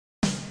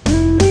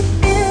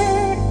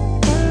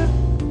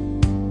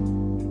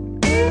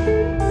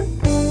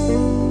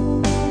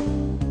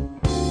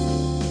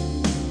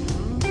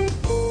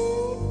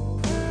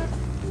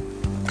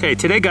Okay,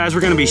 today guys,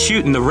 we're going to be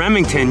shooting the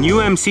Remington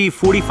UMC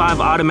 45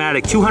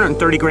 automatic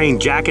 230 grain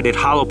jacketed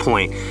hollow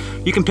point.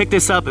 You can pick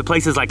this up at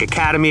places like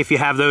Academy if you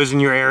have those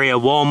in your area,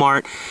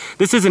 Walmart.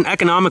 This is an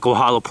economical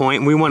hollow point,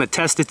 and we want to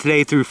test it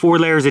today through 4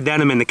 layers of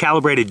denim and the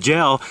calibrated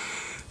gel.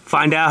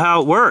 Find out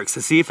how it works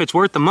to see if it's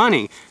worth the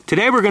money.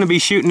 Today we're going to be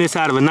shooting this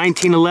out of a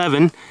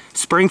 1911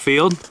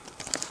 Springfield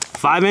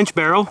 5-inch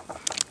barrel.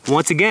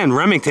 Once again,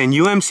 Remington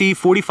UMC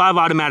 45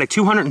 automatic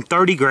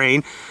 230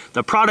 grain.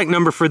 The product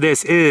number for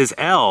this is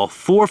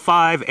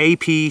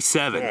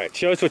L45acp7. All right,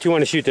 show us what you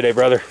want to shoot today,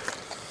 brother.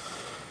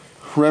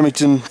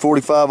 Remington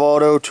 45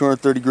 auto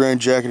 230 grain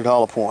jacketed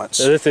hollow points.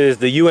 So this is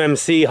the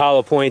UMC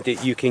hollow point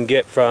that you can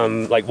get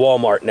from like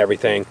Walmart and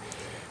everything.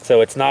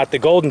 So it's not the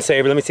Golden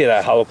Saber. Let me see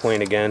that hollow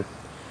point again.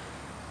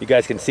 You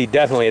guys can see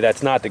definitely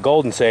that's not the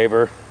Golden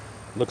Saber.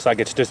 Looks like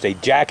it's just a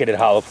jacketed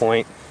hollow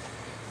point.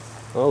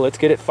 Well, let's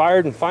get it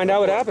fired and find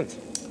out what happens.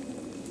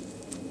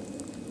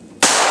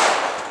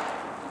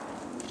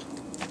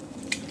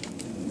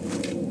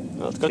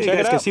 Well, let's go check it out.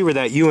 You guys can see where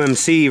that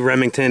UMC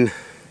Remington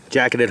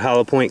jacketed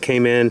hollow point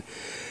came in,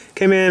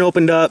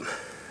 opened up.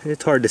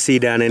 It's hard to see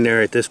down in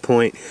there at this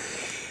point.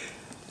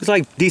 It's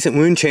like decent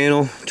wound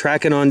channel,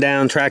 tracking on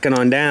down.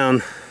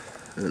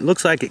 It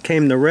looks like it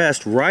came to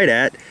rest right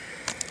at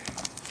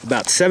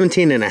about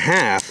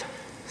 17.5.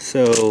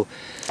 So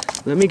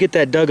let me get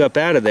that dug up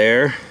out of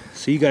there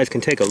so you guys can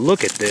take a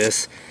look at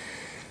this.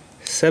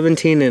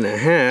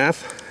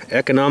 17.5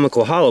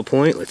 economical hollow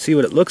point. Let's see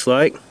what it looks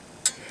like.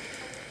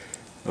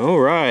 All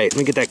right, let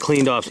me get that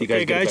cleaned off so you guys.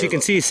 Okay, guys, you can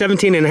see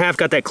 17.5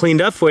 got that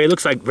cleaned up for you. It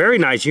looks like very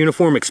nice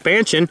uniform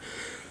expansion.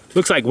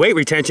 Looks like weight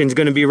retention is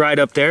going to be right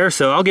up there.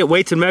 So I'll get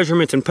weights and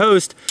measurements in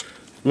post.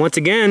 Once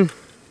again,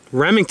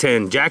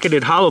 Remington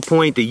jacketed hollow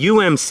point, the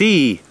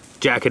UMC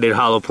jacketed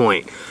hollow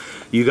point.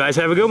 You guys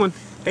have a good one.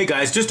 Hey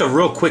guys, just a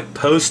real quick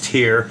post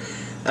here.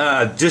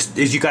 Just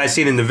as you guys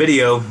seen in the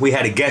video, we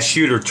had a guest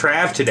shooter,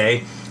 Trav,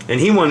 today, and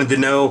he wanted to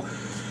know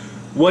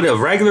what a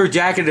regular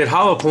jacketed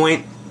hollow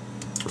point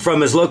from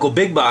his local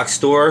big box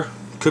store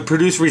could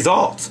produce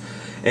results.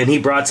 And he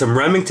brought some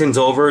Remingtons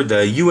over,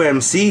 the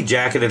UMC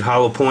jacketed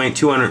hollow point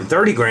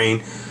 230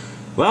 grain.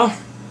 Well,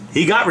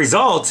 he got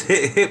results.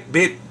 It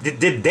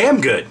did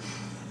damn good.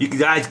 You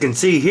guys can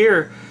see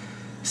here,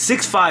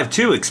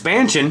 652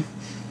 expansion.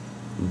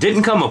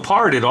 Didn't come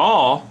apart at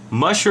all.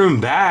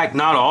 Mushroom back,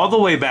 not all the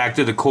way back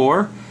to the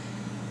core.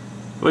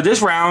 But this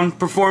round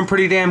performed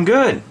pretty damn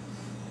good.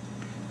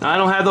 Now, I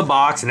don't have the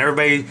box, and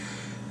everybody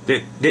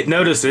that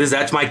notices,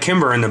 that's my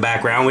Kimber in the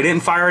background. We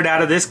didn't fire it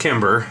out of this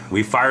Kimber.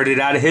 We fired it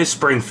out of his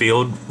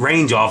Springfield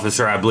range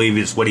officer, I believe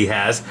is what he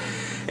has.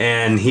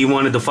 And he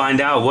wanted to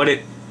find out what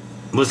it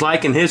was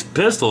like in his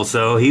pistol.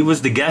 So he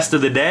was the guest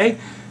of the day.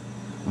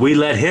 We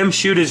let him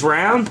shoot his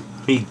round.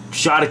 He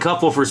shot a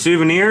couple for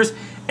souvenirs.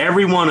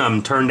 Every one of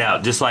them turned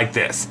out just like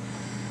this.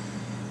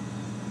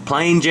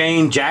 Plain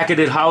Jane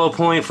jacketed hollow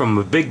point from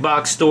a big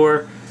box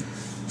store.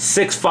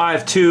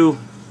 652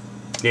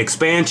 the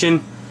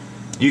expansion.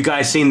 You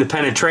guys seen the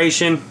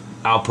penetration.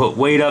 I'll put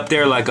weight up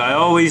there like I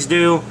always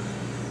do.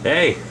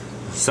 Hey,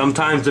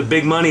 sometimes the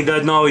big money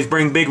doesn't always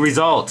bring big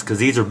results, because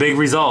these are big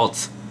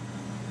results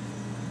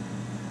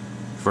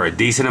for a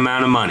decent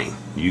amount of money.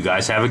 You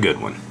guys have a good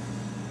one.